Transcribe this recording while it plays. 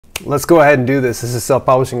Let's go ahead and do this. This is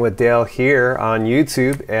Self-Publishing with Dale here on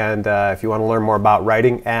YouTube, and if you want to learn more about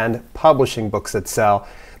writing and publishing books that sell,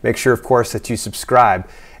 make sure, of course, that you subscribe.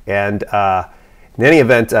 And in any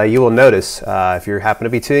event, you will notice, if you happen to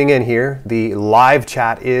be tuning in here, the live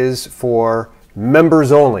chat is for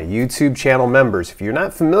members only, YouTube channel members. If you're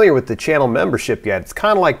not familiar with the channel membership yet, it's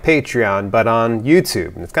kind of like Patreon, but on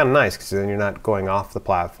YouTube. And it's kind of nice because then you're not going off the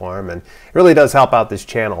platform, and it really does help out this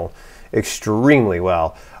channel extremely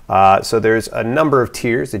well. So there's a number of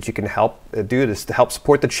tiers that you can help do this to help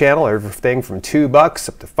support the channel, everything from $2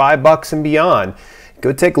 up to $5 and beyond.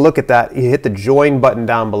 Go take a look at that. You hit the join button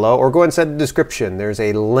down below, or go inside the description. There's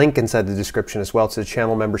a link inside the description as well to the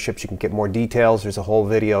channel memberships. You can get more details. There's a whole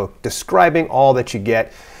video describing all that you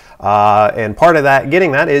get. And part of that,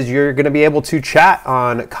 getting that, is you're going to be able to chat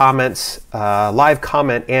on comments, live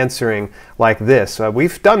comment answering like this.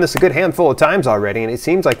 We've done this a good handful of times already, and it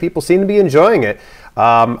seems like people seem to be enjoying it.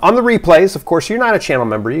 On the replays, of course, you're not a channel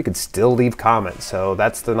member, you could still leave comments. So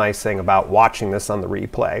that's the nice thing about watching this on the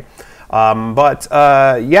replay.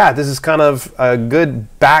 Yeah, this is kind of a good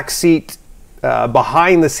backseat,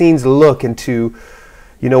 behind the scenes look into,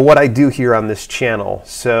 what I do here on this channel.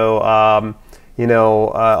 So,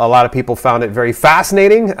 a lot of people found it very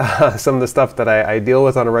fascinating, some of the stuff that I deal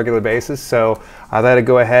with on a regular basis. So I thought I'd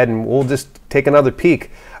go ahead and we'll just take another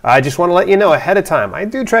peek. I just want to let you know ahead of time, I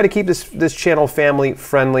do try to keep this channel family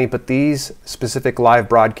friendly, but these specific live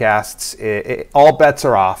broadcasts, all bets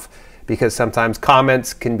are off, because sometimes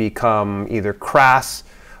comments can become either crass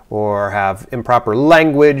or have improper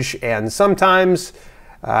language, and sometimes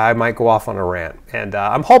I might go off on a rant. And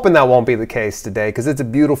I'm hoping that won't be the case today, because it's a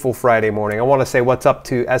beautiful Friday morning. I want to say what's up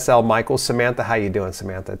to SL Michael. Samantha, how you doing,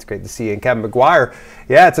 Samantha? It's great to see you. And Kevin McGuire.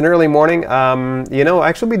 Yeah, it's an early morning.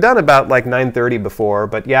 Actually be done about like 9:30 before,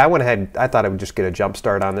 but yeah, I went ahead. I thought I would just get a jump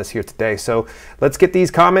start on this here today. So let's get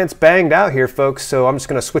these comments banged out here, folks. So I'm just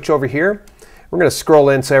going to switch over here. We're going to scroll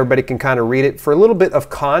in so everybody can kind of read it. For a little bit of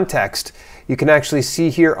context, you can actually see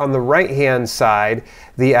here on the right-hand side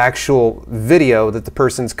the actual video that the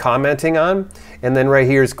person's commenting on. And then right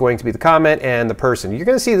here is going to be the comment and the person. You're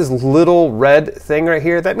going to see this little red thing right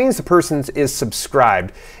here. That means the person is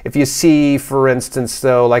subscribed. If you see, for instance,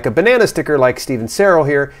 though, like a banana sticker like Steven Serrell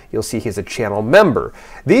here, you'll see he's a channel member.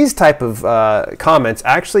 These type of comments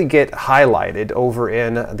actually get highlighted over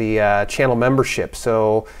in the channel membership.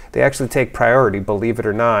 So they actually take priority, believe it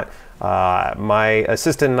or not. My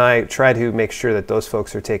assistant and I try to make sure that those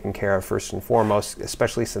folks are taken care of first and foremost,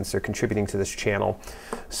 especially since they're contributing to this channel.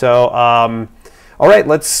 So, all right,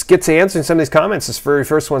 let's get to answering some of these comments. This very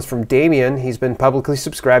first one's from Damien. He's been publicly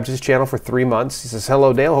subscribed to this channel for 3 months. He says,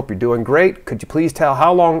 "Hello, Dale. Hope you're doing great. Could you please tell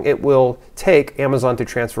how long it will take Amazon to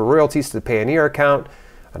transfer royalties to the Payoneer account?"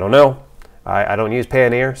 I don't know. I don't use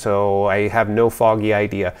Payoneer, so I have no foggy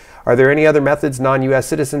idea. "Are there any other methods non-US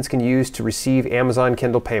citizens can use to receive Amazon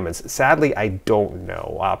Kindle payments?" Sadly, I don't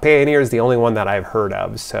know. Payoneer is the only one that I've heard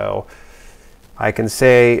of, so I can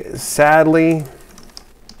say, sadly,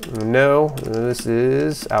 no, this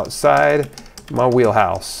is outside my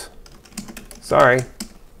wheelhouse. Sorry.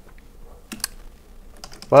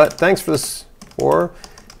 But thanks for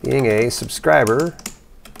being a subscriber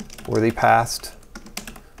for the past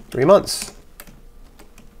 3 months.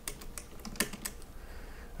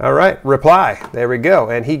 All right, reply. There we go.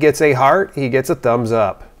 And he gets a heart. He gets a thumbs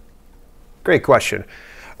up. Great question.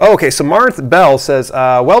 Okay, so Marth Bell says,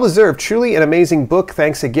 well-deserved, truly an amazing book.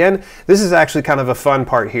 Thanks again. This is actually kind of a fun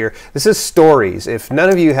part here. This is stories. If none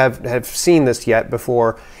of you have seen this yet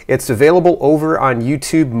before, it's available over on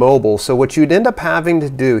YouTube mobile. So what you'd end up having to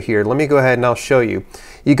do here, let me go ahead and I'll show you.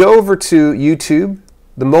 You go over to YouTube,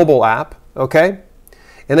 the mobile app, okay?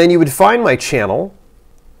 And then you would find my channel.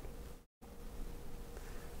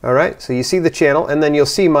 All right, so you see the channel, and then you'll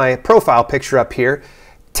see my profile picture up here.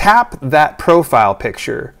 Tap that profile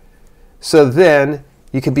picture. So then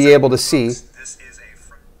you can be able to see,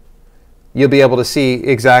 you'll be able to see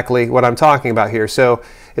exactly what I'm talking about here. So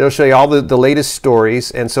it'll show you all the latest stories.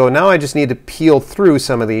 And so now I just need to peel through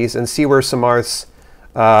some of these and see where Samarth's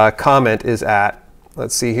comment is at.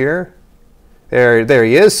 Let's see here. There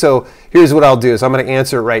he is. So here's what I'll do is I'm going to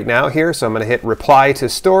answer it right now here. So I'm going to hit reply to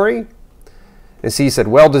story. And see, he said,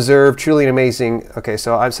 well-deserved, truly an amazing. Okay,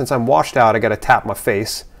 so since I'm washed out, I got to tap my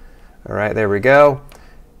face. All right, there we go.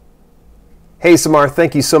 Hey, Samarth,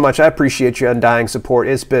 thank you so much. I appreciate your undying support.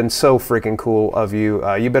 It's been so freaking cool of you.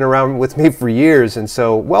 You've been around with me for years, and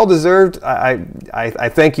so well-deserved. I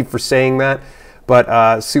thank you for saying that,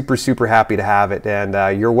 but super, super happy to have it,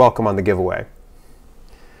 and you're welcome on the giveaway.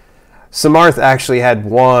 Samarth actually had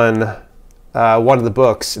won one of the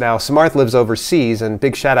books. Now, Samarth lives overseas, and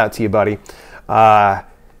big shout out to you, buddy.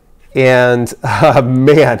 And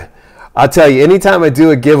man, I'll tell you, anytime I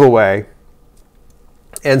do a giveaway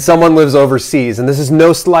and someone lives overseas, and this is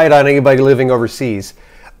no slight on anybody living overseas,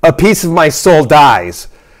 a piece of my soul dies.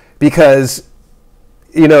 Because,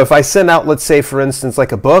 you know, if I send out, let's say, for instance,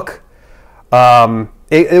 like a book,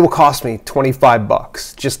 it will cost me 25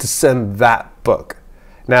 bucks just to send that book.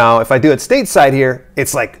 Now, if I do it stateside here,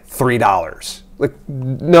 it's like $3. Like,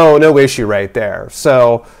 no issue right there.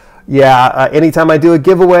 So, yeah, anytime I do a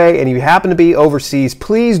giveaway and you happen to be overseas,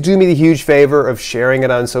 please do me the huge favor of sharing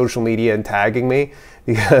it on social media and tagging me,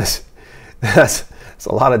 because that's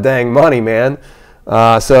a lot of dang money, man.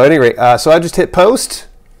 So anyway, so I just hit post.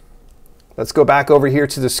 Let's go back over here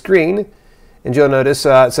to the screen, and you'll notice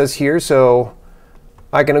it says here, so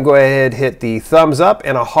I'm going to go ahead and hit the thumbs up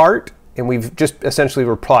and a heart, and we've just essentially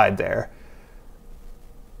replied there.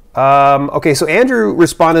 Okay, so Andrew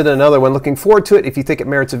responded to another one. Looking forward to it. If you think it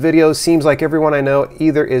merits a video, seems like everyone I know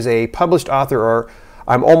either is a published author or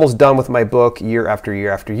I'm almost done with my book year after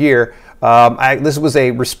year after year. This was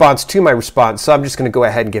a response to my response, so I'm just going to go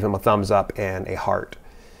ahead and give him a thumbs up and a heart.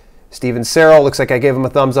 Stephen Serrell, looks like I gave him a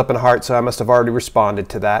thumbs up and a heart, so I must have already responded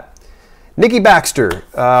to that. Nikki Baxter,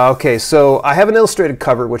 okay, so I have an illustrated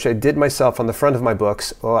cover, which I did myself on the front of my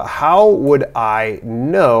books. How would I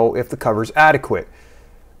know if the cover's adequate?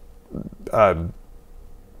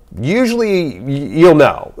 Usually you'll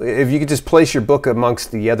know. If you could just place your book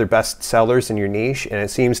amongst the other best sellers in your niche and it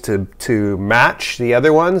seems to match the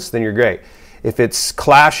other ones, then you're great. If it's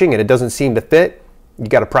clashing and it doesn't seem to fit, you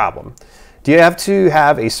got a problem. Do you have to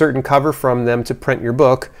have a certain cover from them to print your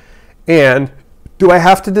book? And do I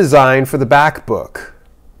have to design for the back of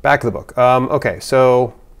the book? Okay,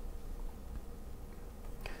 so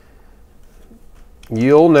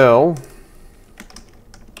you'll know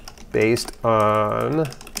based on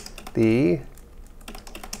the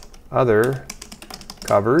other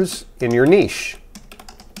covers in your niche.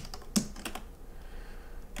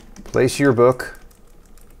 Place your book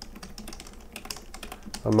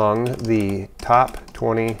among the top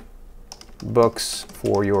 20 books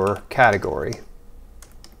for your category.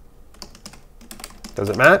 Does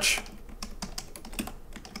it match?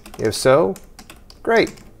 If so,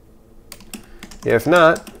 great. If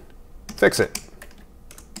not, fix it.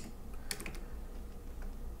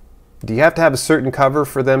 Do you have to have a certain cover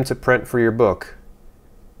for them to print for your book?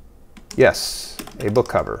 Yes, a book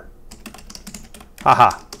cover.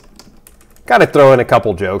 Haha. Gotta throw in a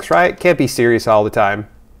couple jokes, right? Can't be serious all the time.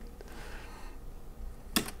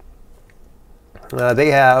 They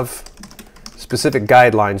have specific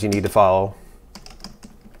guidelines you need to follow.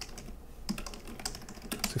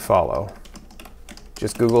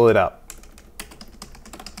 Just Google it up.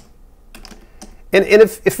 And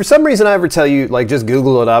if for some reason I ever tell you, like, just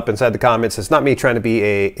Google it up inside the comments, it's not me trying to be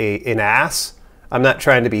an ass. I'm not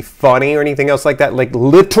trying to be funny or anything else like that. Like,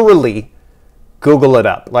 literally, Google it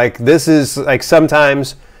up. Like, this is, like,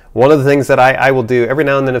 sometimes one of the things that I will do every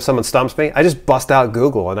now and then if someone stumps me, I just bust out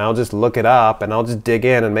Google and I'll just look it up and I'll just dig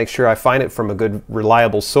in and make sure I find it from a good,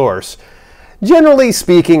 reliable source. Generally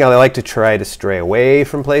speaking, I like to try to stray away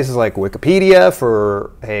from places like Wikipedia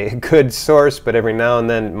for a good source, but every now and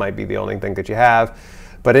then it might be the only thing that you have.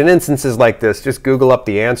 But in instances like this, just Google up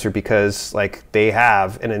the answer, because like they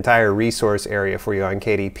have an entire resource area for you on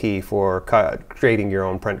KDP for creating your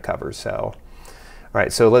own print covers. So, all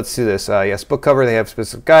right, so let's do this. Yes, book cover, they have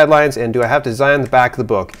specific guidelines. And do I have to design the back of the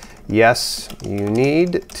book? Yes, you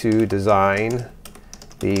need to design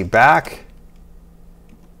the back,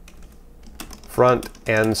 front,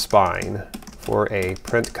 and spine for a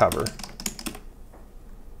print cover.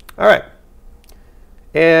 All right.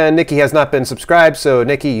 And Nikki has not been subscribed, so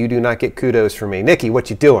Nikki, you do not get kudos from me. Nikki, what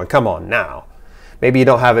you doing? Come on now. Maybe you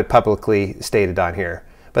don't have it publicly stated on here.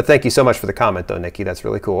 But thank you so much for the comment, though, Nikki. That's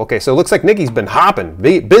really cool. Okay, so it looks like Nikki's been hopping,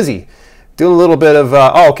 busy, doing a little bit of,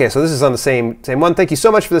 oh, okay, so this is on the same one. Thank you so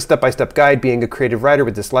much for the step-by-step guide, being a creative writer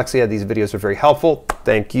with dyslexia. These videos are very helpful.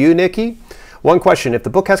 Thank you, Nikki. One question, if the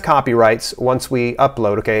book has copyrights, once we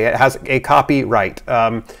upload, okay, it has a copyright.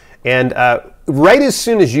 Right as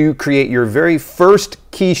soon as you create your very first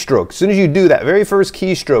keystroke, as soon as you do that very first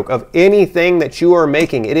keystroke of anything that you are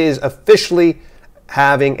making, it is officially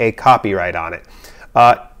having a copyright on it.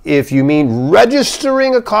 If you mean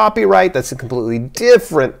registering a copyright, that's a completely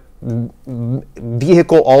different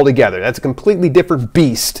vehicle altogether. That's a completely different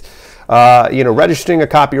beast. You know, registering a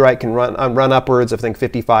copyright can run upwards of, I think,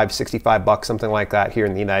 55, 65 bucks, something like that here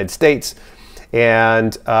in the United States.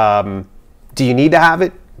 And do you need to have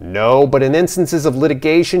it? No, but in instances of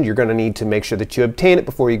litigation, you're going to need to make sure that you obtain it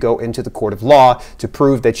before you go into the court of law to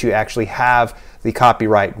prove that you actually have the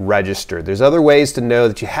copyright registered. There's other ways to know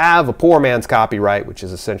that you have a poor man's copyright, which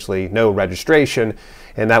is essentially no registration,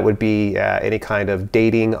 and that would be any kind of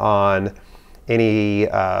dating on any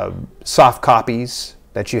soft copies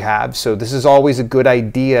that you have. So this is always a good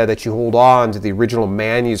idea that you hold on to the original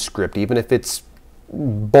manuscript, even if it's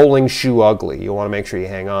bowling shoe ugly. You want to make sure you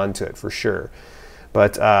hang on to it for sure.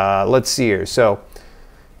 But let's see here. So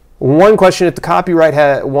one question, if the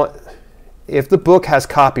book has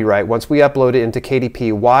copyright, once we upload it into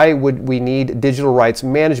KDP, why would we need digital rights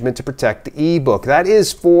management to protect the ebook? That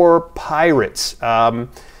is for pirates.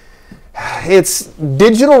 It's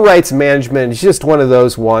digital rights management is just one of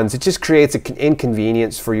those ones. It just creates an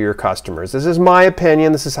inconvenience for your customers. This is my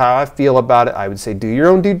opinion. This is how I feel about it. I would say do your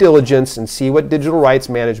own due diligence and see what digital rights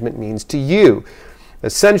management means to you.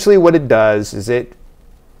 Essentially what it does is it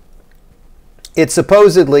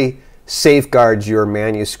supposedly safeguards your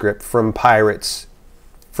manuscript from pirates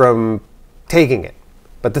from taking it.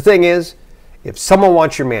 But the thing is, if someone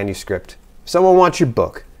wants your manuscript, if someone wants your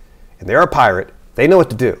book, and they're a pirate, they know what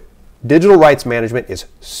to do. Digital rights management is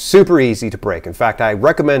super easy to break. In fact, I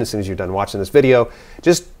recommend as soon as you're done watching this video,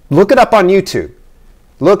 just look it up on YouTube.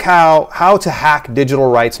 Look how to hack digital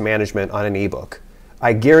rights management on an ebook.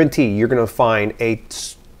 I guarantee you're going to find a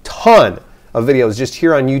ton of videos just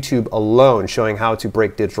here on YouTube alone showing how to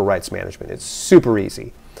break digital rights management. It's super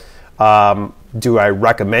easy. Do I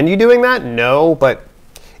recommend you doing that? No, but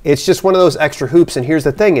it's just one of those extra hoops. And here's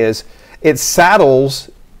the thing is, it saddles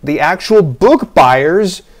the actual book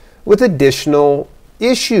buyers with additional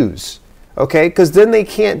issues, okay? Because then they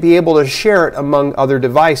can't be able to share it among other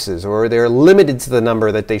devices, or they're limited to the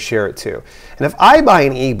number that they share it to. And if I buy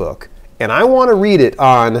an ebook and I want to read it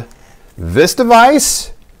on this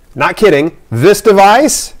device, not kidding, this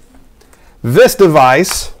device, this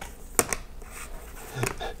device,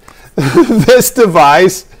 this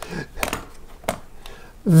device,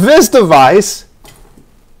 this device.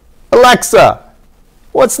 Alexa,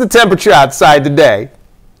 what's the temperature outside today?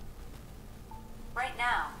 Right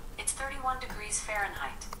now, it's 31 degrees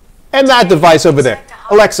Fahrenheit. And that device over there.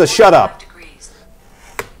 Alexa, shut up.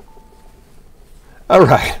 All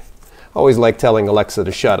right. Always like telling Alexa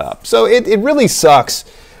to shut up. So it really sucks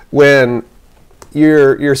when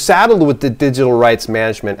you're saddled with the digital rights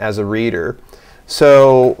management as a reader.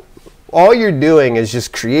 So all you're doing is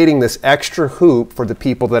just creating this extra hoop for the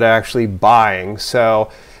people that are actually buying.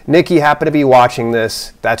 So Nikki, happen to be watching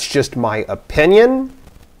this. That's just my opinion.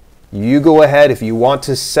 You go ahead if you want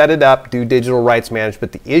to set it up, do digital rights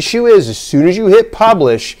management. The issue is as soon as you hit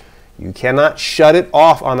publish, you cannot shut it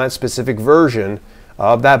off on that specific version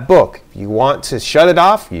of that book. If you want to shut it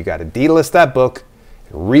off, you got to delist that book,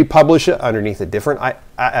 republish it underneath a different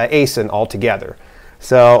ASIN altogether.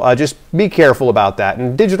 So just be careful about that.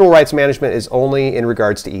 And digital rights management is only in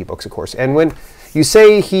regards to ebooks, of course. And when you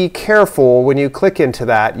say "he careful," when you click into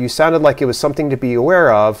that, you sounded like it was something to be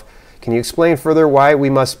aware of. Can you explain further why we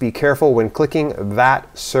must be careful when clicking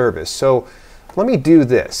that service? So let me do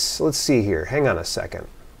this. Let's see here. Hang on a second.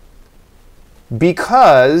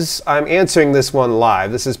 Because I'm answering this one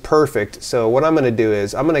live, this is perfect. So what I'm going to do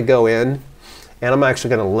is I'm going to go in and I'm actually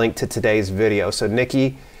going to link to today's video. So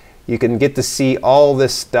Nikki, you can get to see all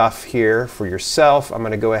this stuff here for yourself. I'm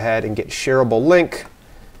going to go ahead and get shareable link.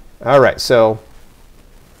 All right, so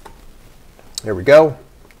here we go.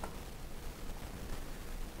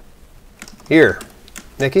 Here,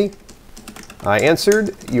 Nikki, I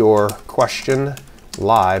answered your question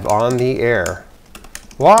live on the air.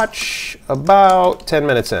 Watch about 10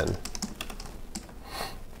 minutes in.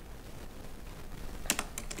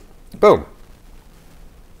 Boom.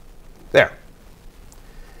 There.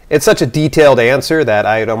 It's such a detailed answer that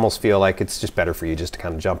I'd almost feel like it's just better for you just to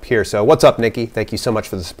kind of jump here. So what's up, Nikki? Thank you so much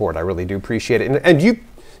for the support. I really do appreciate it. And you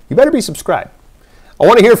better be subscribed. I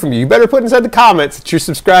want to hear from you. You better put inside the comments that you're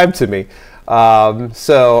subscribed to me.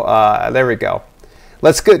 There we go.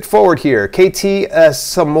 Let's get forward here. KT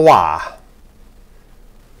Samoa.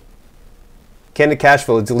 Candid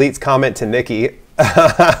Cashflow deletes comment to Nikki.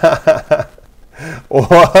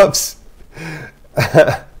 Whoops.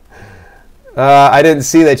 I didn't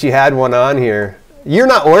see that you had one on here. You're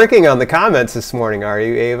not working on the comments this morning, are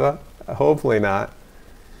you, Ava? Hopefully not.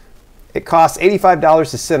 It costs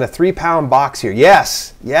 $85 to send a 3-pound box here.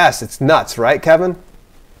 Yes, yes, it's nuts, right, Kevin?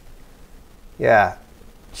 Yeah.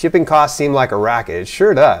 Shipping costs seem like a racket. It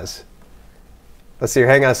sure does. Let's see here.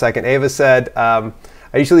 Hang on a second. Ava said, I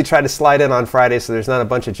usually try to slide in on Friday, so there's not a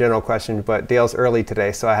bunch of general questions, but Dale's early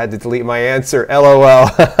today, so I had to delete my answer. LOL.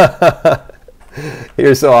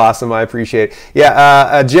 You're so awesome. I appreciate it.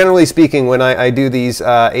 Yeah, generally speaking, when I do these,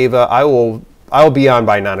 Ava, I will be on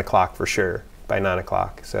by 9 o'clock for sure. By 9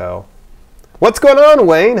 o'clock. So, what's going on,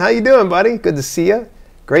 Wayne? How you doing, buddy? Good to see you.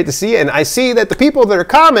 Great to see you. And I see that the people that are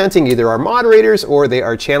commenting either are moderators or they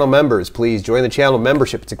are channel members. Please join the channel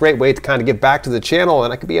membership. It's a great way to kind of give back to the channel,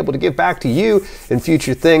 and I could be able to give back to you in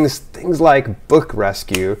future things like book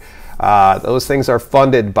rescue. Those things are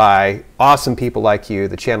funded by awesome people like you,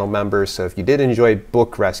 the channel members. So if you did enjoy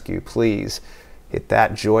book rescue, please hit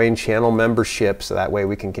that join channel membership so that way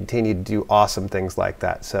we can continue to do awesome things like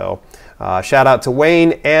that. So shout out to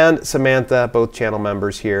Wayne and Samantha, both channel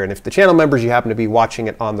members here. And if the channel members, you happen to be watching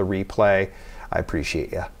it on the replay, I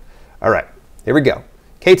appreciate you. All right, here we go.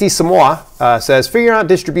 KT Samoa says, figuring out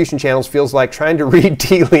distribution channels feels like trying to read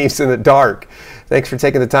tea leaves in the dark. Thanks for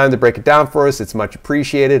taking the time to break it down for us. It's much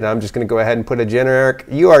appreciated. I'm just going to go ahead and put a generic.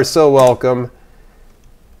 You are so welcome.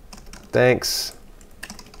 Thanks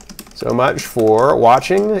so much for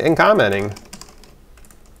watching and commenting.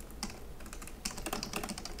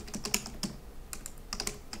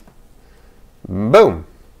 Boom.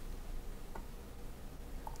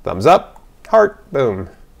 Thumbs up, heart, boom.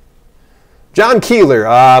 John Keeler,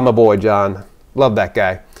 my boy John. Love that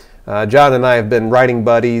guy. John and I have been writing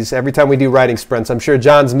buddies. Every time we do writing sprints, I'm sure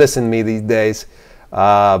John's missing me these days.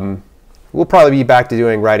 We'll probably be back to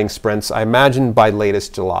doing writing sprints, I imagine by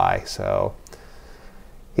latest July. So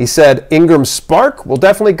he said, Ingram Spark, will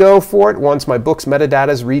definitely go for it once my book's metadata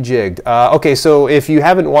is rejigged. Okay, so if you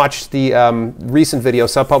haven't watched the recent video,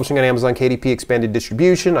 Self-Publishing on Amazon, KDP Expanded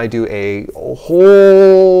Distribution, I do a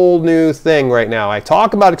whole new thing right now. I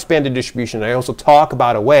talk about expanded distribution. I also talk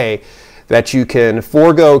about a way that you can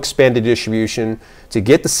forego expanded distribution to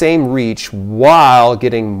get the same reach while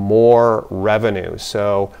getting more revenue.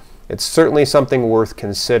 So it's certainly something worth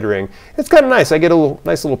considering. It's kind of nice. I get a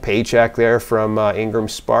nice little paycheck there from Ingram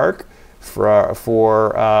Spark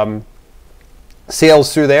for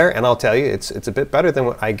sales through there, and I'll tell you, it's a bit better than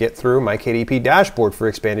what I get through my KDP dashboard for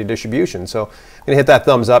expanded distribution. So I'm gonna hit that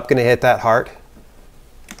thumbs up, gonna hit that heart.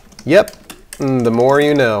 Yep, the more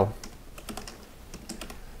you know.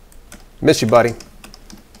 Miss you, buddy.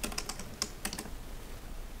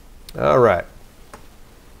 All right.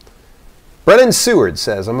 Brennan Seward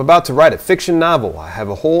says, I'm about to write a fiction novel. I have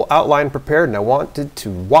a whole outline prepared and I wanted to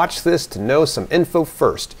watch this to know some info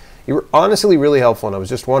first. You were honestly really helpful and I was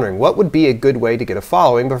just wondering what would be a good way to get a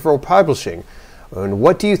following before publishing? And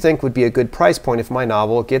what do you think would be a good price point if my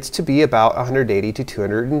novel gets to be about 180 to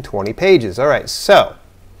 220 pages? All right, so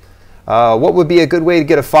what would be a good way to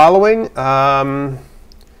get a following?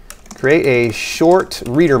 Create a short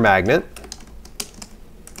reader magnet.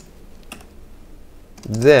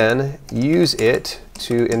 Then use it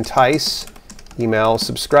to entice email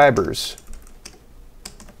subscribers.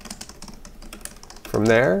 From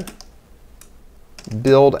there,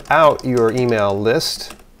 build out your email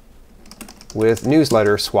list with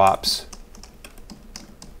newsletter swaps.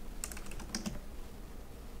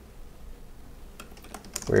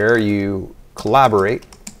 Where you collaborate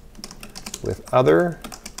with other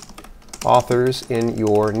authors in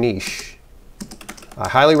your niche. I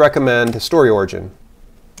highly recommend Story Origin.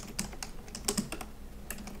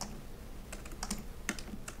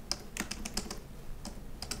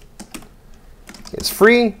 It's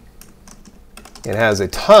free. It has a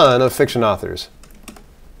ton of fiction authors.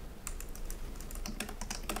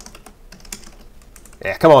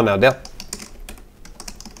 Yeah, come on now, Dale.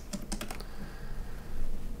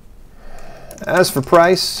 As for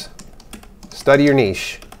price, study your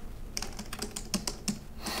niche.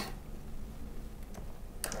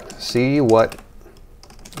 See what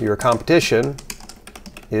your competition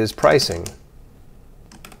is pricing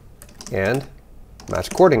and match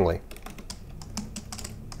accordingly.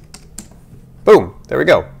 Boom, there we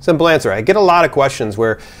go. Simple answer. I get a lot of questions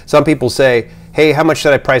where some people say, hey, how much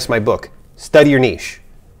should I price my book? Study your niche.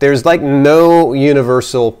 There's like no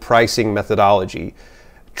universal pricing methodology.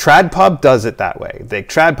 TradPub does it that way.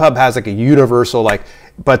 TradPub has like a universal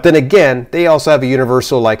but then again, they also have a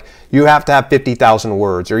universal you have to have 50,000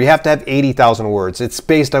 words or you have to have 80,000 words. It's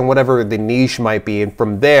based on whatever the niche might be, and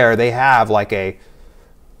from there they have like a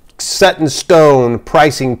set in stone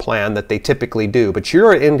pricing plan that they typically do. But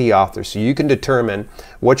you're an indie author, so you can determine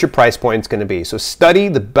what your price point is going to be. So study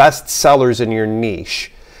the best sellers in your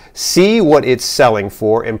niche. See what it's selling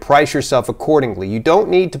for and price yourself accordingly. You don't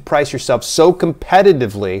need to price yourself so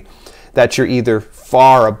competitively that you're either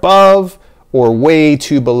far above or way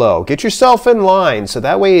too below. Get yourself in line so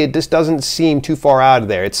that way it just doesn't seem too far out of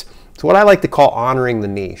there. It's what I like to call honoring the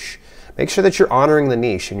niche. Make sure that you're honoring the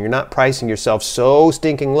niche and you're not pricing yourself so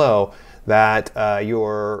stinking low that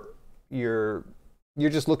you're you're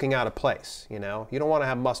just looking out of place. You know, you don't want to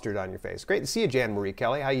have mustard on your face. Great to see you, Jan Marie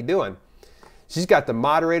Kelly. How you doing? She's got the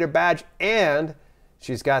moderator badge and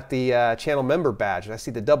she's got the channel member badge. And I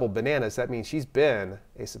see the double bananas. That means she's been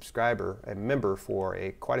a subscriber, a member for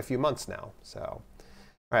quite a few months now. So, all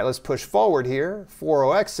right, let's push forward here.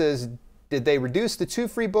 40X says, did they reduce the 2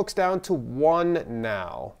 free books down to 1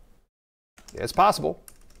 now? It's possible.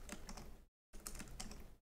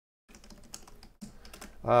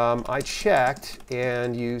 I checked,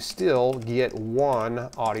 and you still get 1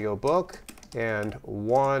 audiobook and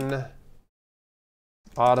 1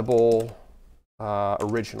 Audible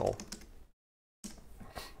original.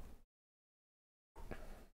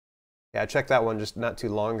 Yeah, I checked that one just not too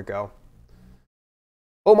long ago.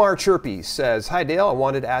 Omar Chirpy says, hi Dale, I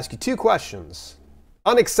wanted to ask you 2 questions.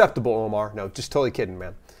 Unacceptable, Omar. No, just totally kidding,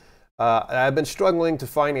 man. I've been struggling to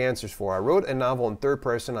find answers for. I wrote a novel in 3rd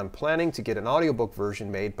person. I'm planning to get an audiobook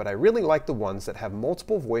version made, but I really like the ones that have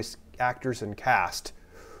multiple voice actors and cast.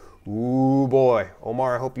 Ooh boy,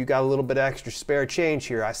 Omar, I hope you got a little bit of extra spare change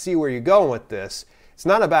here. I see where you're going with this. It's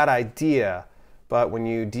not a bad idea, but when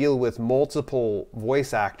you deal with multiple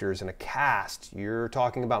voice actors and a cast, you're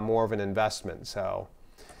talking about more of an investment. So,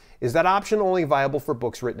 is that option only viable for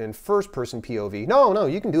books written in 1st person POV? No,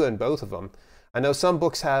 you can do it in both of them. I know some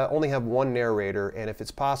books only have 1 narrator, and if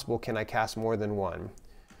it's possible, can I cast more than 1?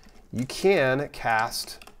 You can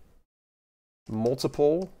cast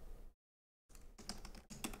multiple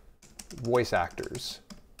voice actors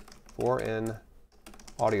for an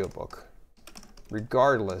audiobook,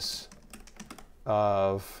 regardless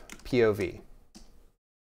of POV.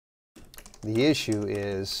 The issue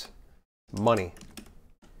is money.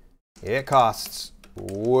 It costs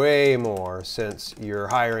way more since you're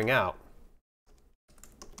hiring out.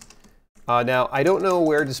 Now, I don't know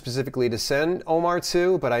where to specifically to send Omar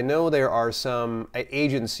to, but I know there are some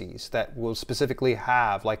agencies that will specifically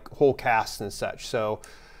have like whole casts and such. So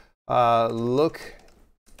look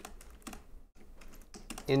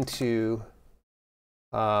into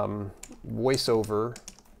voiceover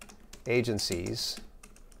agencies.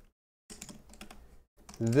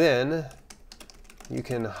 Then you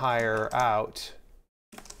can hire out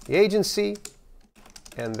the agency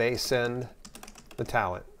and they send the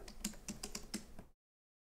talent.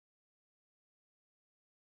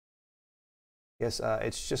 Yes,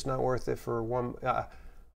 it's just not worth it for 1.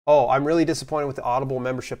 Oh, I'm really disappointed with the Audible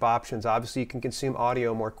membership options. Obviously, you can consume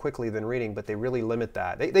audio more quickly than reading, but they really limit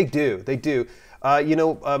that. They do.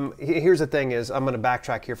 Here's the thing is, I'm going to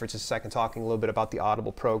backtrack here for just a second, talking a little bit about the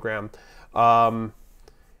Audible program.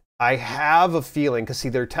 I have a feeling, because see,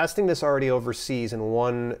 they're testing this already overseas in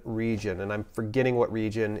 1 region, and I'm forgetting what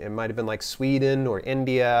region. It might have been like Sweden or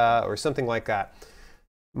India or something like that.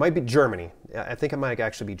 It might be Germany. I think it might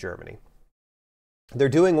actually be Germany. They're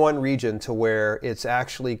doing 1 region to where it's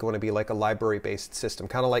actually going to be like a library-based system,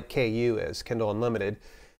 kind of like KU is, Kindle Unlimited,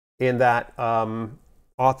 in that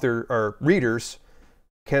author or readers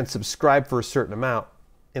can subscribe for a certain amount,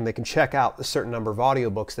 and they can check out a certain number of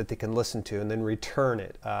audiobooks that they can listen to and then return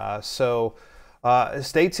it. So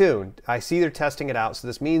stay tuned. I see they're testing it out, so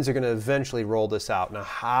this means they're going to eventually roll this out. Now,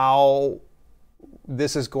 how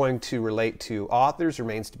this is going to relate to authors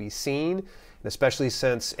remains to be seen. And especially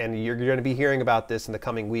since, and you're going to be hearing about this in the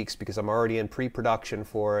coming weeks because I'm already in pre-production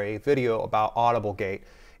for a video about Audiblegate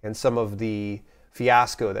and some of the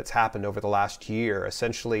fiasco that's happened over the last year.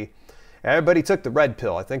 Essentially, everybody took the red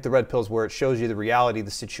pill. I think the red pill is where it shows you the reality of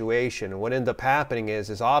the situation. And what ended up happening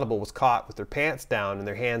is Audible was caught with their pants down and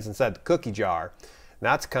their hands inside the cookie jar. And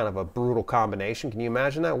that's kind of a brutal combination. Can you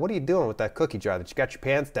imagine that? What are you doing with that cookie jar that you got your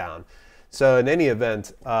pants down? So in any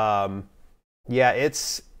event, yeah,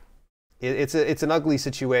 it's an ugly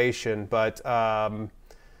situation, but I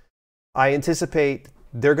anticipate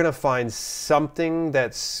they're going to find something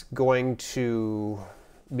that's going to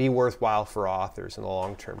be worthwhile for authors in the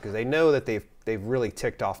long term, because they know that they've really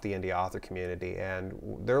ticked off the indie author community, and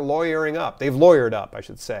they're lawyering up. They've lawyered up, I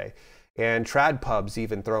should say, and TradPub's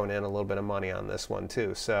even thrown in a little bit of money on this one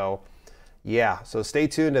too. So yeah, so stay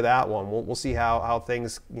tuned to that one. We'll see how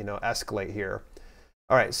things escalate here.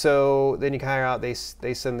 All right, so then you can hire out, they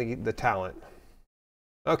send the talent.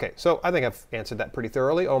 Okay, so I think I've answered that pretty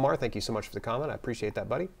thoroughly. Omar, thank you so much for the comment. I appreciate that,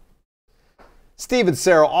 buddy. Steven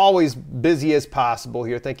Sarah, always busy as possible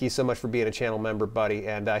here. Thank you so much for being a channel member, buddy.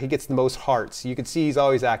 And he gets the most hearts. You can see he's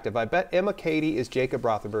always active. I bet Emma Katie is Jacob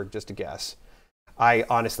Rothenberg, just a guess. I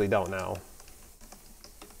honestly don't know.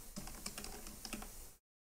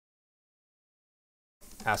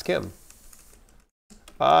 Ask him.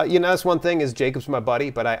 That's one thing is Jacob's my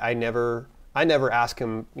buddy, but I never ask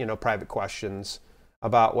him, private questions.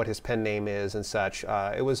 about what his pen name is and such.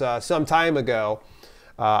 It was some time ago.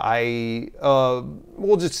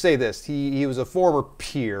 We'll just say this. He was a former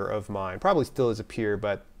peer of mine, probably still is a peer,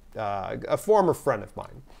 but a former friend of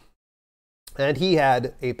mine. And he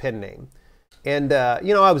had a pen name. And,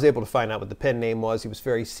 I was able to find out what the pen name was. He was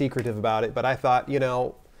very secretive about it. But I thought,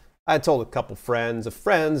 I told a couple friends of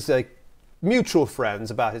friends, like mutual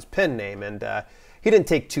friends, about his pen name. And he didn't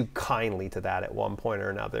take too kindly to that at one point or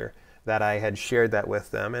another, that I had shared that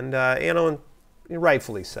with them. And,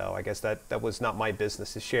 rightfully so. I guess that was not my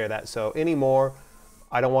business to share that. So anymore,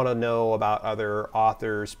 I don't want to know about other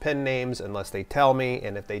authors' pen names unless they tell me.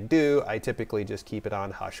 And if they do, I typically just keep it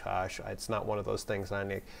on hush hush. It's not one of those things I'm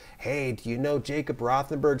like, hey, do you know Jacob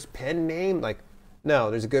Rothenberg's pen name? Like,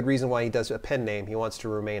 no, there's a good reason why he does a pen name. He wants to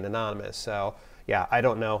remain anonymous. So yeah, I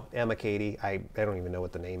don't know. Emma Katie, I don't even know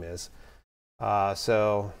what the name is. I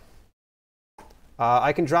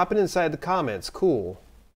can drop it inside the comments. Cool.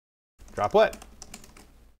 Drop what?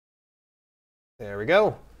 There we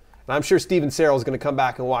go. And I'm sure Steven Serrell is going to come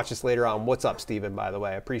back and watch this later on. What's up, Steven, by the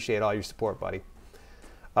way? I appreciate all your support, buddy.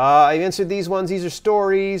 I answered these ones. These are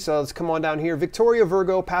stories. Let's come on down here. Victoria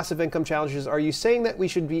Virgo, passive income challenges. Are you saying that we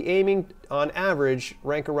should be aiming, on average,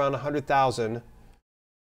 rank around 100,000?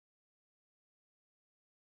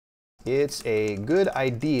 It's a good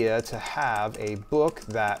idea to have a book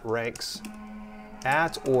that ranks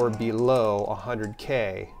at or below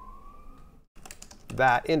 100K.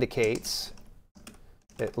 That indicates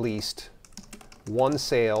at least one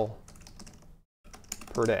sale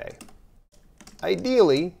per day.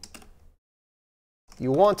 Ideally,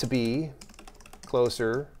 you want to be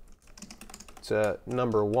closer to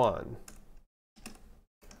number one.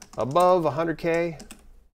 Above 100K,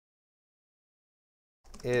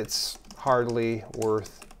 it's hardly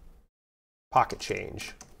worth pocket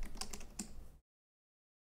change.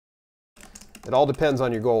 It all depends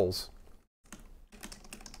on your goals.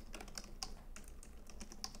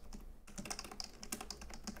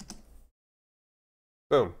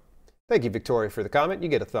 Boom. Thank you, Victoria, for the comment. You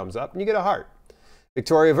get a thumbs up and you get a heart.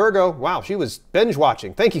 Victoria Virgo, wow, she was binge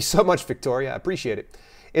watching. Thank you so much, Victoria. I appreciate it.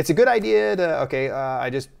 It's a good idea to, I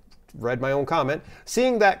just read my own comment.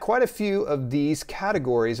 Seeing that quite a few of these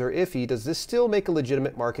categories are iffy, does this still make a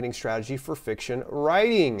legitimate marketing strategy for fiction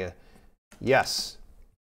writing? Yes.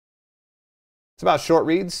 It's about short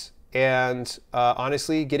reads, and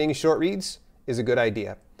honestly, getting short reads is a good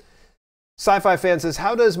idea. Sci-Fi Fan says,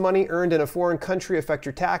 how does money earned in a foreign country affect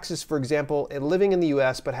your taxes? For example, living in the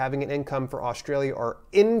US but having an income for Australia or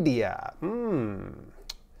India. You're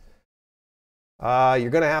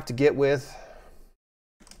going to have to get with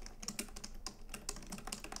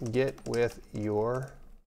your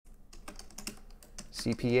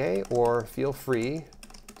CPA, or feel free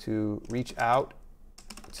to reach out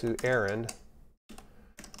to Erin.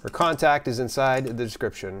 Her contact is inside the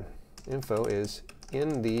description. Info is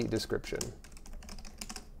in the description.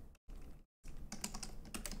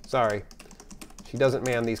 Sorry, she doesn't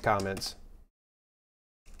man these comments.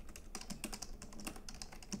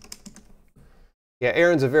 Yeah,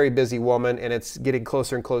 Erin's a very busy woman, and it's getting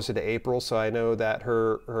closer and closer to April, so I know that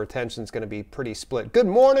her attention's going to be pretty split. Good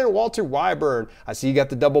morning, Walter Wyburn. I see you got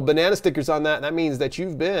the double banana stickers on that. That means that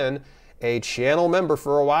you've been a channel member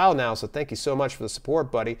for a while now, so thank you so much for the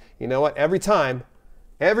support, buddy. You know what? Every time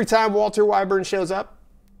Walter Wyburn shows up,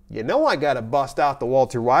 you know I got to bust out the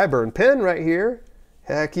Walter Wyburn pen right here.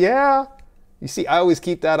 Heck yeah. You see, I always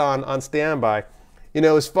keep that on standby. You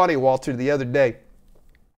know, it's funny, Walter, the other day,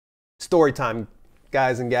 story time,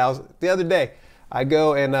 guys and gals. The other day, I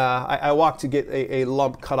go and I walk to get a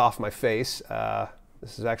lump cut off my face.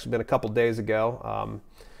 This has actually been a couple days ago.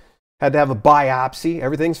 Had to have a biopsy.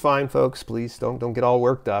 Everything's fine, folks. Please don't get all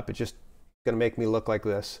worked up. It's just going to make me look like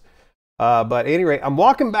this. But at any rate, I'm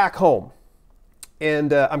walking back home.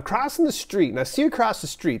 And I'm crossing the street, and I see across the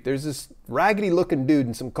street, there's this raggedy-looking dude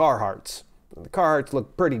in some Carhartts. The Carhartts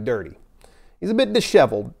look pretty dirty. He's a bit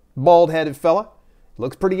disheveled, bald-headed fella.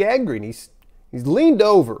 Looks pretty angry, and he's leaned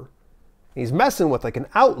over. He's messing with like an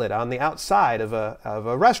outlet on the outside of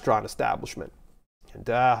a restaurant establishment. And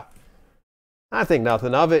I think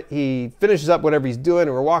nothing of it. He finishes up whatever he's doing,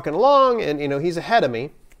 and we're walking along, and he's ahead of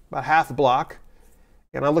me, about half a block.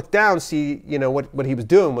 And I look down and see, what he was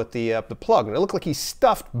doing with the plug. And it looked like he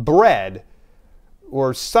stuffed bread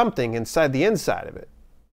or something inside the inside of it.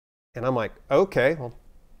 And I'm like, okay, well,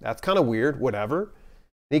 that's kind of weird, whatever.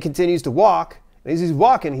 And he continues to walk. And as he's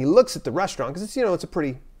walking, he looks at the restaurant, because it's a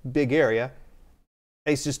pretty big area.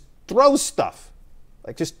 And he just throws stuff,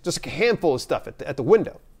 like just like a handful of stuff at the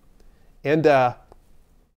window. And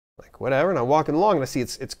like whatever. And I'm walking along, and I see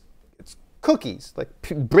it's cookies, like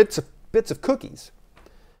bits of cookies.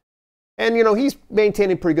 And, you know, he's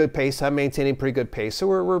maintaining pretty good pace. I'm maintaining pretty good pace. So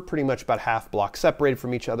we're pretty much about half block separated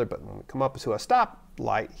from each other. But when we come up to a stop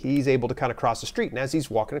light, he's able to kind of cross the street. And as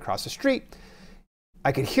he's walking across the street,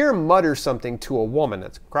 I could hear him mutter something to a woman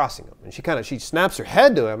that's crossing him. And she snaps her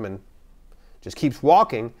head to him and just keeps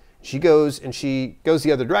walking. She goes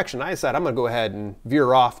the other direction. I decide I'm going to go ahead and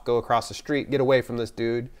veer off, go across the street, get away from this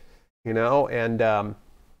dude, you know. And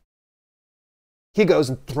he goes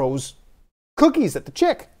and throws cookies at the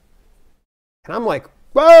chick. And I'm like,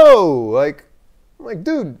 whoa, I'm like,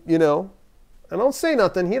 dude, you know, I don't say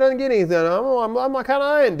nothing. He doesn't get anything. I'm like kind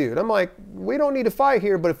of eyeing dude. I'm like, we don't need to fight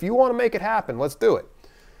here, but if you want to make it happen, let's do it.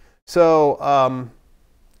 So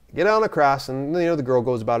get on across, and you know, the girl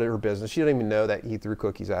goes about her business. She didn't even know that he threw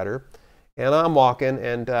cookies at her. And I'm walking,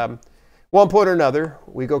 and one point or another,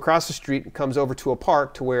 we go across the street and comes over to a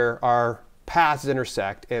park to where our paths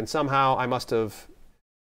intersect. And somehow I must have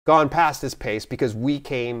gone past his pace because we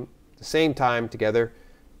came the same time together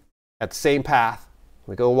at the same path.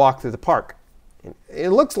 We go walk through the park. And it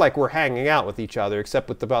looks like we're hanging out with each other, except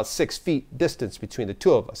with about 6 feet distance between the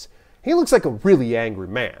two of us. He looks like a really angry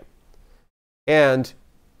man. And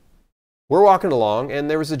we're walking along, and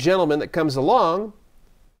there was a gentleman that comes along,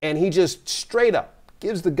 and he just straight up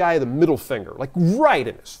gives the guy the middle finger, like right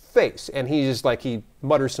in his face. And he just like, he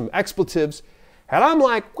mutters some expletives. And I'm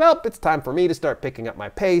like, well, it's time for me to start picking up my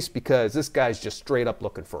pace because this guy's just straight up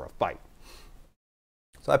looking for a fight.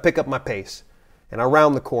 So I pick up my pace and I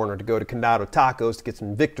round the corner to go to Condado Tacos to get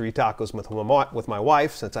some victory tacos with my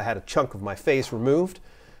wife, since I had a chunk of my face removed.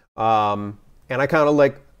 And I kind of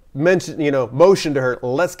like motion to her,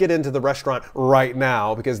 let's get into the restaurant right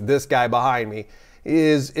now because this guy behind me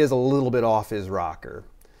is a little bit off his rocker.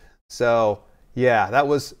 So yeah, that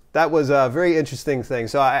was a very interesting thing.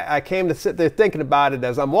 So I came to sit there thinking about it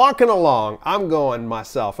as I'm walking along. I'm going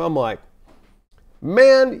myself. I'm like,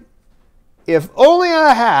 man, if only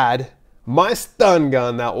I had my stun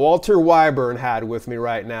gun that Walter Wyburn had with me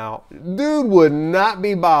right now, dude would not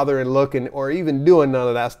be bothering looking or even doing none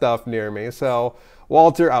of that stuff near me. So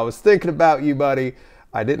Walter, I was thinking about you, buddy.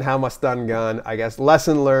 I didn't have my stun gun. I guess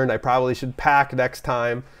lesson learned. I probably should pack next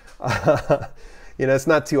time. You know, it's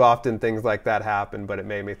not too often things like that happen, but it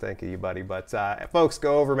made me think of you, buddy. But folks,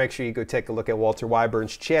 go over, make sure you go take a look at Walter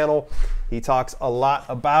Wyburn's channel. He talks a lot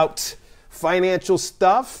about financial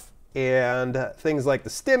stuff and things like the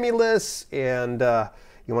stimulus, and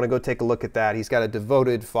you want to go take a look at that. He's got a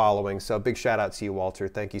devoted following, so big shout out to you, Walter.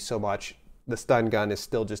 Thank you so much. The stun gun is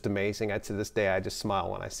still just amazing. To this day, I just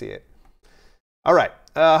smile when I see it. All right.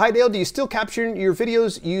 Hi, Dale. Do you still capture your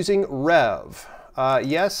videos using Rev?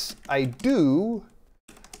 Yes, I do,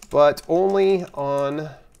 but only on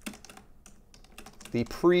the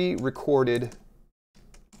pre-recorded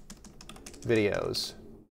videos.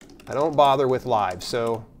 I don't bother with live,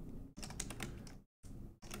 so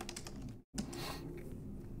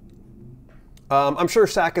I'm sure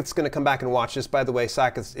Sacketh's going to come back and watch this. By the way,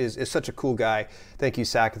 Sacketh is such a cool guy. Thank you,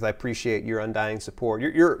 Sacketh. I appreciate your undying support.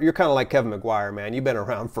 You're kind of like Kevin McGuire, man. You've been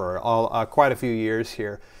around for quite a few years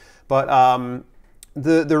here. But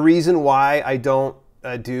the reason why I don't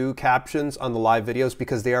do captions on the live videos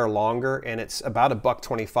because they are longer, and it's about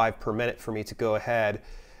 $1.25 per minute for me to go ahead.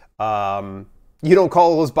 You don't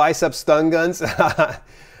call those biceps stun guns?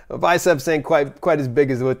 Biceps ain't quite as big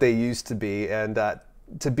as what they used to be, and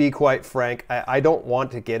to be quite frank, I don't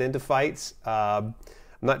want to get into fights. I'm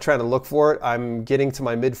not trying to look for it. I'm getting to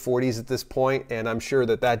my mid-40s at this point, and I'm sure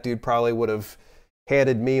that dude probably would have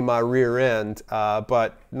handed me my rear end,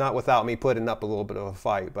 but not without me putting up a little bit of a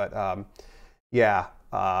fight. But yeah,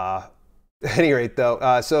 at any rate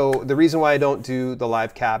though, so the reason why I don't do the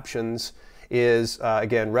live captions is,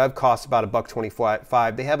 again, Rev costs about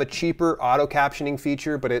 $1.25. They have a cheaper auto captioning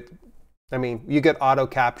feature, but you get auto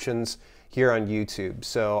captions here on YouTube.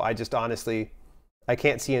 So I just honestly, I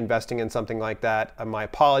can't see investing in something like that. My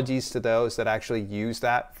apologies to those that actually use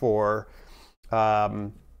that for,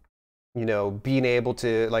 you know, being able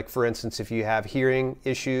to, like, for instance, if you have hearing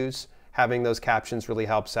issues, having those captions really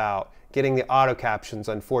helps out. Getting the auto captions,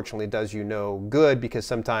 unfortunately, does you no good because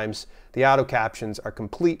sometimes the auto captions are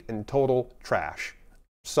complete and total trash.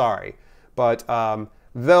 Sorry. But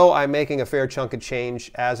though I'm making a fair chunk of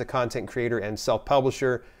change as a content creator and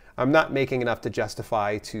self-publisher, I'm not making enough to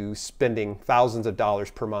justify to spending thousands of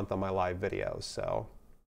dollars per month on my live videos. So,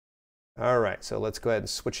 all right, so let's go ahead and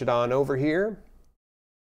switch it on over here.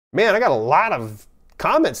 Man, I got a lot of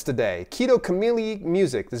Comments today. Keto Chameleon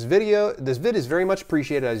Music. This vid is very much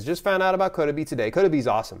appreciated. I just found out about Kodabi today. Kodabi's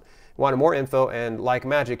awesome. Wanted more info, and like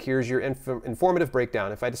magic, here's your informative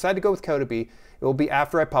breakdown. If I decide to go with Kodabi, it will be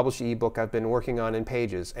after I publish the ebook I've been working on in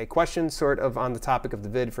Pages. A question sort of on the topic of the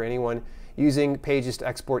vid for anyone using Pages to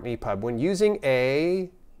export an EPUB. When using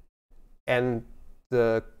and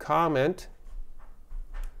the comment,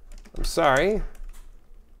 I'm sorry,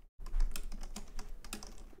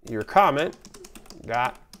 your comment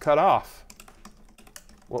got cut off.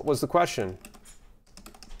 What was the question?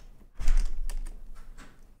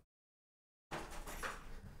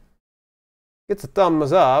 Gets a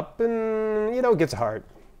thumbs up and, gets a heart.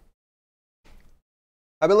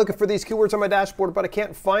 I've been looking for these keywords on my dashboard, but I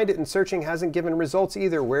can't find it, and searching hasn't given results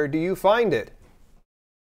either. Where do you find it?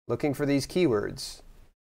 Looking for these keywords.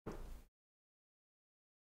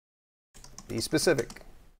 Be specific.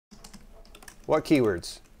 What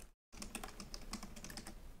keywords?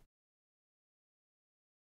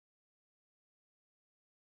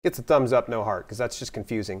 Gets a thumbs up, no heart, because that's just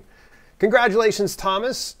confusing. Congratulations,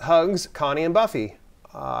 Thomas. Hugs, Connie, and Buffy.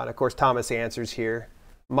 And of course, Thomas answers here.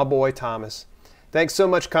 My boy, Thomas. Thanks so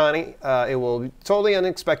much, Connie. It will be totally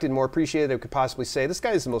unexpected, more appreciated than I could possibly say. This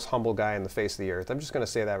guy is the most humble guy on the face of the earth. I'm just going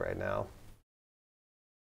to say that right now.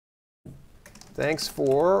 Thanks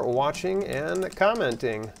for watching and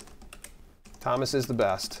commenting. Thomas is the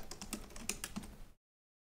best.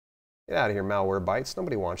 Get out of here, malware bites.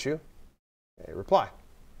 Nobody wants you. Okay, reply.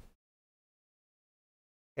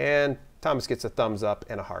 And Thomas gets a thumbs up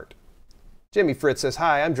and a heart. Jimmy Fritz says,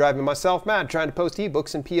 hi, I'm driving myself mad trying to post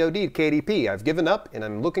ebooks in POD to KDP. I've given up and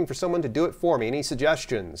I'm looking for someone to do it for me. Any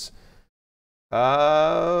suggestions?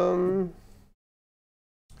 Contact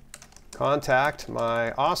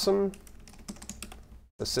my awesome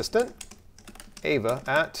assistant, Ava,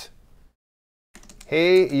 at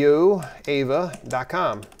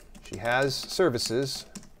heyyouava.com. She has services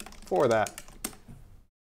for that.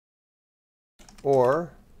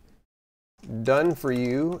 Or done for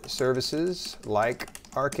you services like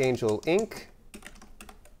Archangel Inc.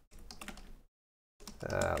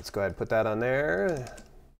 Let's go ahead and put that on there.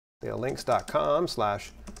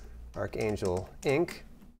 Links.com/Archangel Inc.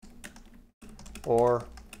 or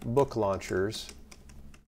book launchers.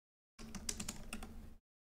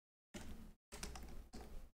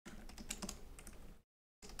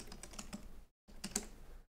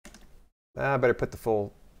 I better put the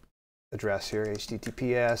full address here,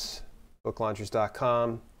 https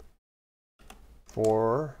booklaunchers.com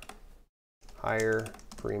for higher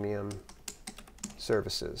premium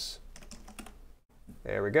services.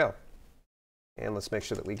 There we go. And let's make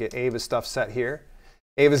sure that we get Ava's stuff set here.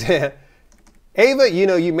 Ava's Ava,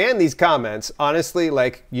 you man these comments. Honestly,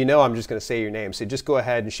 I'm just going to say your name. So just go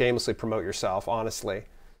ahead and shamelessly promote yourself, honestly.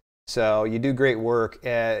 So you do great work.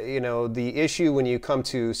 The issue when you come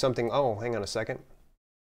to something, oh, hang on a second.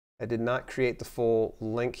 I did not create the full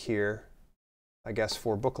link here, I guess,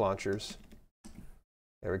 for book launchers.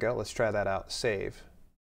 There we go. Let's try that out. Save.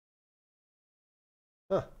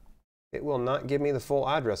 Huh. It will not give me the full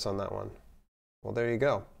address on that one. Well, there you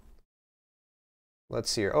go. Let's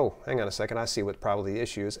see here. Oh, hang on a second. I see what probably the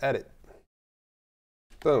issue is. Edit.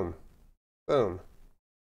 Boom. Boom.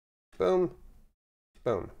 Boom.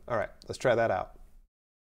 Boom. All right. Let's try that out.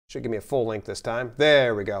 Should give me a full link this time.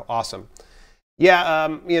 There we go. Awesome. Yeah,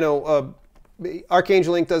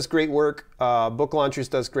 Archangel Inc. does great work. Book Launchers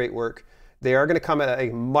does great work. They are going to come at a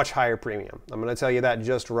much higher premium. I'm going to tell you that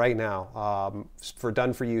just right now for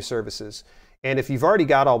done-for-you services. And if you've already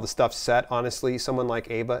got all the stuff set, honestly, someone like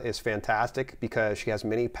Ava is fantastic because she has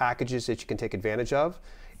many packages that you can take advantage of.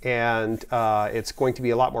 And it's going to be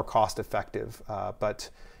a lot more cost-effective. But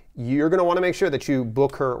you're going to want to make sure that you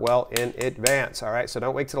book her well in advance, all right? So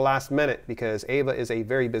don't wait to the last minute because Ava is a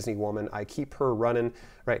very busy woman. I keep her running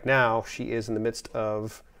right now. She is in the midst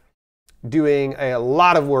of doing a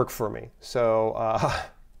lot of work for me. So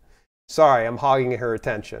sorry, I'm hogging her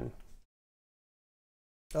attention.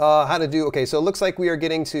 Okay, so it looks like we are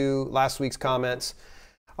getting to last week's comments.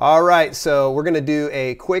 All right, so we're going to do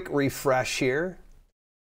a quick refresh here.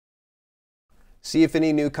 See if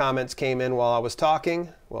any new comments came in while I was talking.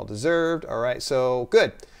 Well deserved. All right, so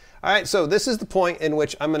good. All right, so this is the point in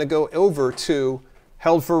which I'm going to go over to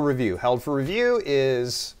held for review. Held for review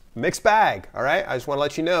is mixed bag. All right, I just want to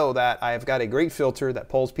let you know that I've got a great filter that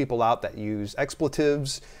pulls people out that use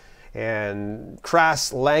expletives and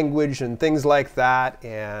crass language and things like that,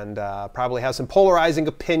 and probably have some polarizing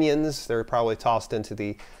opinions. They're probably tossed into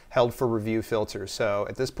the held for review filter. So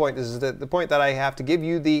at this point, this is the point that I have to give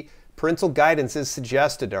you the Parental guidance is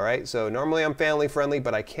suggested, all right? So normally I'm family friendly,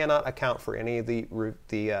 but I cannot account for any of the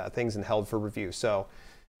things in held for review. So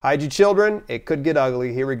hide your children. It could get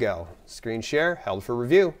ugly. Here we go. Screen share, held for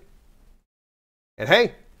review. And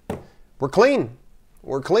hey, we're clean.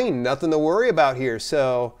 We're clean. Nothing to worry about here.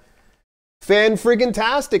 So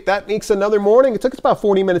fan-friggin-tastic. That makes another morning. It took us about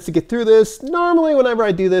 40 minutes to get through this. Normally, whenever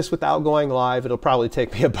I do this without going live, it'll probably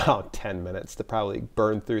take me about 10 minutes to probably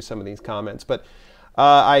burn through some of these comments. But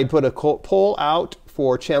I put a poll out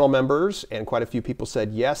for channel members, and quite a few people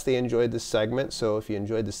said yes, they enjoyed this segment. So if you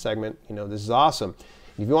enjoyed this segment, you know, this is awesome.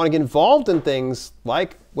 If you want to get involved in things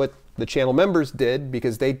like what the channel members did,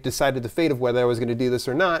 because they decided the fate of whether I was going to do this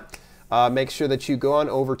or not, make sure that you go on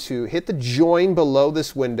over to hit the join below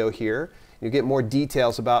this window here. You get more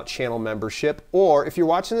details about channel membership, or if you're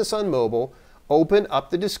watching this on mobile, open up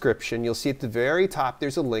the description. You'll see at the very top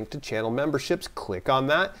there's a link to channel memberships. Click on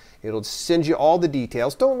that. It'll send you all the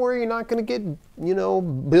details. Don't worry, you're not going to get, you know,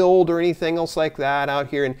 billed or anything else like that out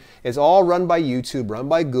here. And it's all run by YouTube, run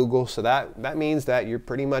by Google, so that means that you're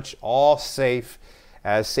pretty much all safe,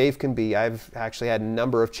 as safe can be. I've actually had a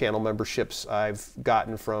number of channel memberships I've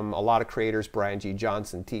gotten from a lot of creators: Brian G.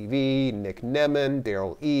 Johnson TV, Nick Nemeth,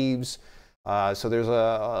 Daryl Eves. So there's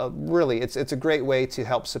really, it's a great way to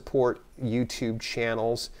help support YouTube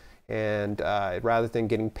channels, and rather than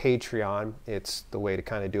getting Patreon, it's the way to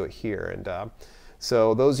kind of do it here. And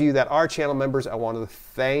so those of you that are channel members, I want to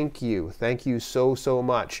thank you so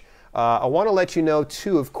much. I want to let you know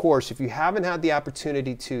too, of course, if you haven't had the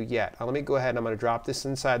opportunity to yet, let me go ahead and I'm going to drop this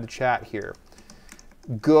inside the chat here.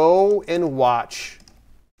 Go and watch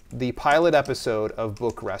the pilot episode of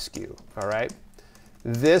Book Rescue, all right?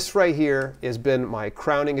 This right here has been my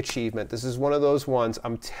crowning achievement. This is one of those ones,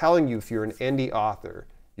 I'm telling you, if you're an indie author,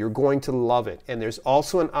 you're going to love it. And there's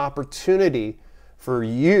also an opportunity for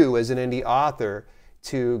you as an indie author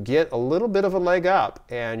to get a little bit of a leg up.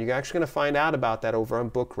 And you're actually going to find out about that over on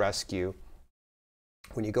Book Rescue.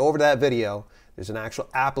 When you go over to that video, there's an actual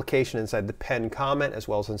application inside the pinned comment as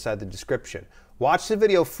well as inside the description. Watch the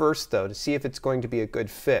video first, though, to see if it's going to be a good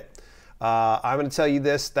fit. I'm going to tell you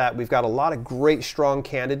this, that we've got a lot of great, strong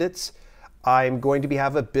candidates. I'm going to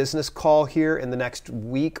have a business call here in the next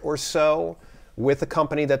week or so with a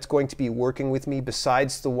company that's going to be working with me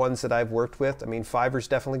besides the ones that I've worked with. I mean, Fiverr's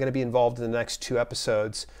definitely going to be involved in the next 2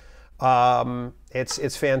 episodes.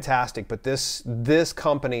 It's fantastic, but this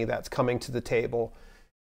company that's coming to the table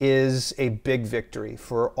is a big victory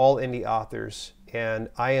for all indie authors, and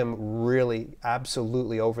I am really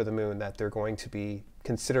absolutely over the moon that they're going to be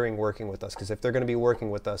considering working with us, because if they're going to be working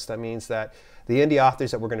with us, that means that the indie authors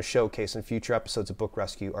that we're going to showcase in future episodes of Book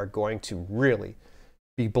Rescue are going to really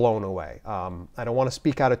be blown away. I don't want to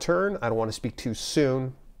speak out of turn. I don't want to speak too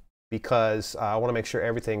soon, because I want to make sure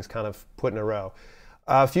everything's kind of put in a row.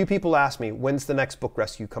 A few people ask me, when's the next Book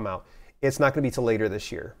Rescue come out? It's not going to be till later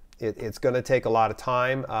this year. It's going to take a lot of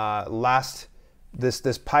time.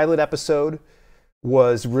 This pilot episode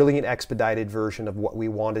was really an expedited version of what we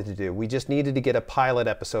wanted to do. We just needed to get a pilot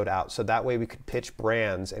episode out, so that way we could pitch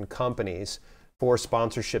brands and companies for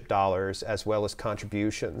sponsorship dollars as well as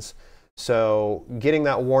contributions. So getting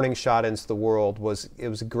that warning shot into the world was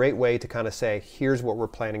a great way to kind of say, here's what we're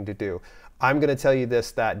planning to do. I'm going to tell you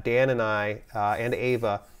this, that Dan and I and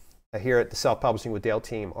Ava here at the Self-Publishing with Dale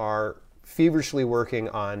team are feverishly working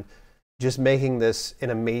on just making this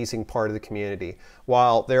an amazing part of the community.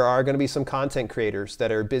 While there are going to be some content creators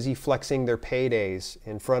that are busy flexing their paydays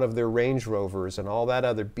in front of their Range Rovers and all that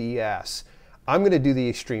other BS, I'm going to do the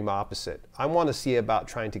extreme opposite. I want to see about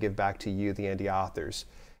trying to give back to you, the indie authors,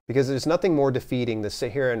 because there's nothing more defeating than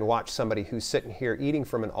sit here and watch somebody who's sitting here eating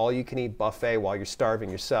from an all-you-can-eat buffet while you're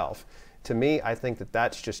starving yourself. To me, I think that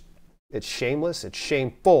that's just, it's shameless, it's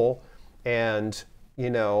shameful, and you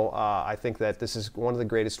know, I think that this is one of the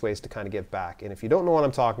greatest ways to kind of give back. And if you don't know what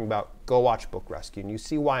I'm talking about, go watch Book Rescue, and you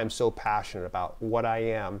see why I'm so passionate about what I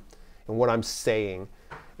am and what I'm saying.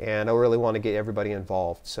 And I really want to get everybody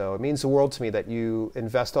involved. So it means the world to me that you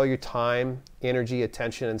invest all your time, energy,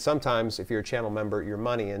 attention, and sometimes, if you're a channel member, your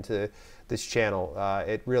money into this channel.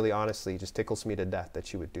 It really, honestly, just tickles me to death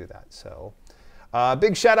that you would do that. So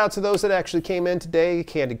big shout out to those that actually came in today.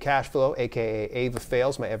 Candid Cashflow, aka Ava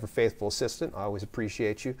Fails, my ever faithful assistant. I always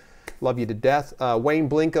appreciate you. Love you to death. Wayne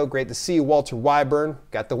Blinko, great to see you. Walter Wyburn,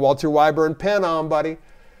 got the Walter Wyburn pen on, buddy.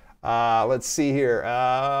 Let's see here.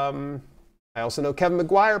 I also know Kevin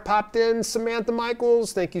McGuire popped in. Samantha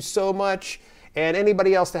Michaels, thank you so much. And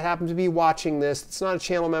anybody else that happens to be watching this, it's not a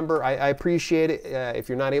channel member, I appreciate it. If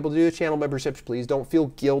you're not able to do a channel membership, please don't feel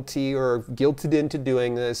guilty or guilted into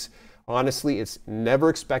doing this. Honestly, it's never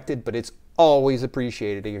expected, but it's always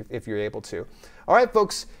appreciate it if you're able to. All right,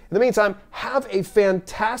 folks, in the meantime, have a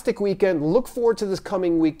fantastic weekend. Look forward to this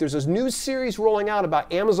coming week. There's this new series rolling out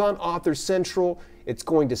about Amazon Author Central. It's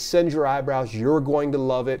going to send your eyebrows. You're going to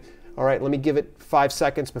love it. All right, let me give it 5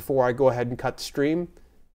 seconds before I go ahead and cut the stream.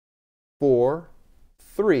 4,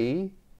 3,